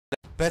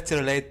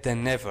better late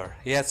than never.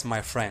 Yes, my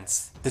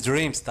friends, the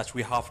dreams that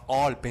we have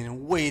all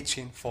been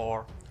waiting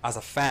for as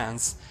a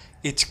fans,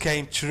 it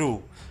came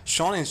true.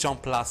 Shonen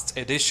Jump last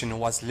edition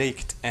was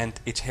leaked and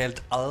it held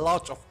a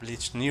lot of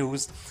Bleach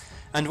news,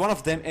 and one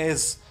of them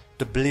is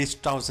the Bleach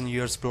 1000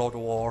 Years Blood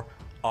War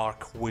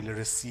arc will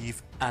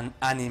receive an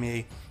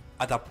anime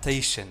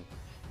adaptation.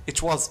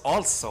 It was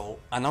also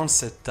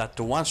announced that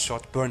the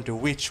one-shot Burn the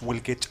Witch will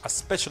get a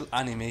special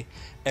anime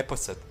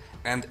episode,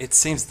 and it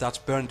seems that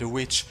Burn the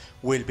Witch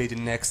will be the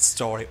next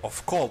story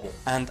of Kobo.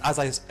 And as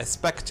I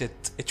expected,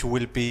 it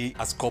will be,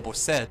 as Kobo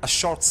said, a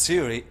short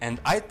series,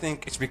 and I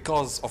think it's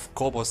because of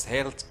Kobo's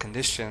health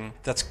condition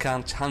that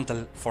can't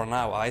handle for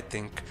now, I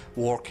think,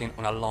 working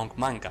on a long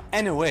manga.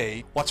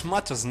 Anyway, what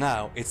matters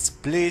now is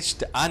Bleach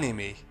the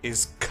anime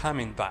is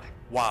coming back.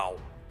 Wow.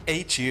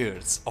 8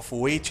 years of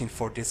waiting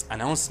for this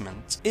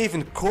announcement.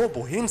 Even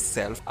Kobo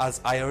himself,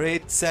 as I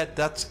read, said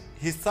that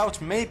he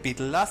thought maybe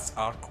the last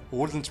arc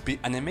wouldn't be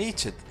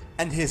animated.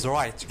 And he's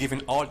right,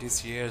 given all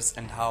these years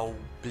and how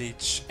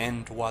Bleach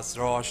end was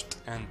rushed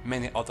and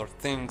many other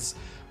things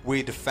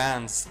we the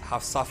fans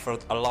have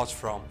suffered a lot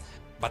from.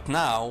 But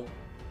now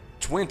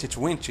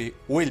 2020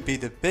 will be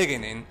the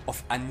beginning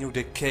of a new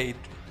decade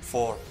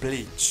for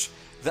Bleach.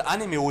 The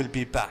anime will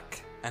be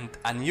back and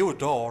a new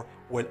door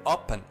will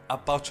open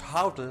about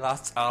how the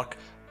last arc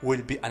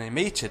will be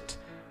animated.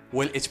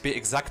 Will it be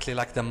exactly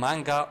like the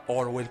manga,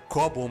 or will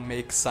Kobo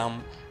make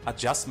some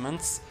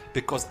adjustments?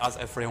 Because as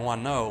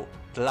everyone knows,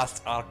 the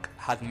last arc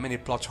had many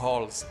plot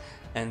holes,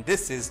 and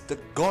this is the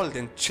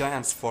golden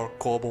chance for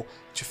Kobo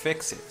to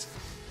fix it.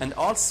 And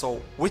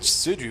also, which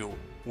studio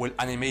will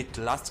animate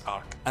the last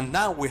arc? And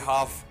now we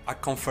have a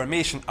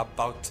confirmation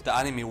about the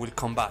anime will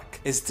come back.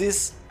 Is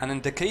this an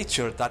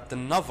indicator that the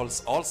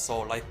novels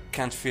also, like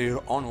Can't Fear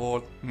Your Own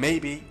World,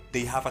 maybe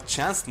they have a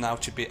chance now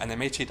to be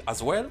animated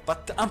as well?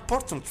 But the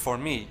important for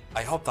me,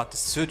 I hope that the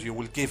studio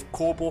will give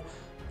Kobo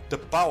the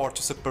power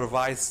to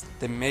supervise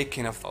the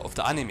making of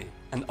the anime,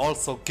 and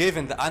also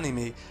giving the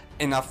anime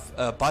enough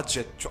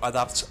budget to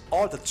adapt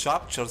all the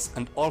chapters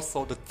and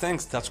also the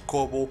things that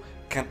Kobo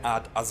can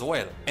add as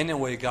well.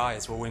 Anyway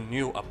guys, we will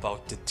know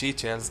about the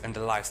details in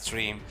the live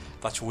stream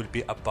that will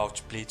be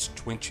about Bleach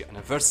 20th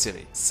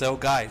anniversary. So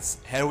guys,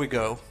 here we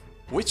go.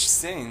 Which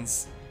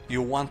scenes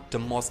you want the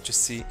most to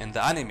see in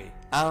the anime?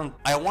 And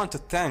I want to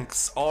thank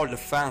all the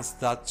fans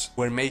that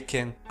were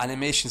making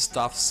animation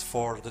stuffs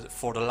for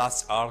the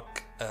last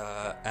arc,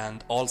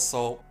 and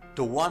also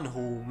the one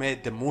who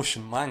made the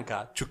motion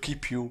manga to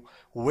keep you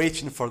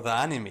waiting for the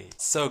anime.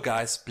 So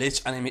guys,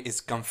 Bleach anime is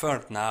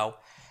confirmed now,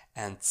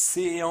 and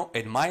see you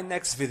in my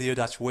next video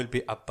that will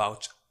be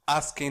about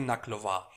Asking Naklova.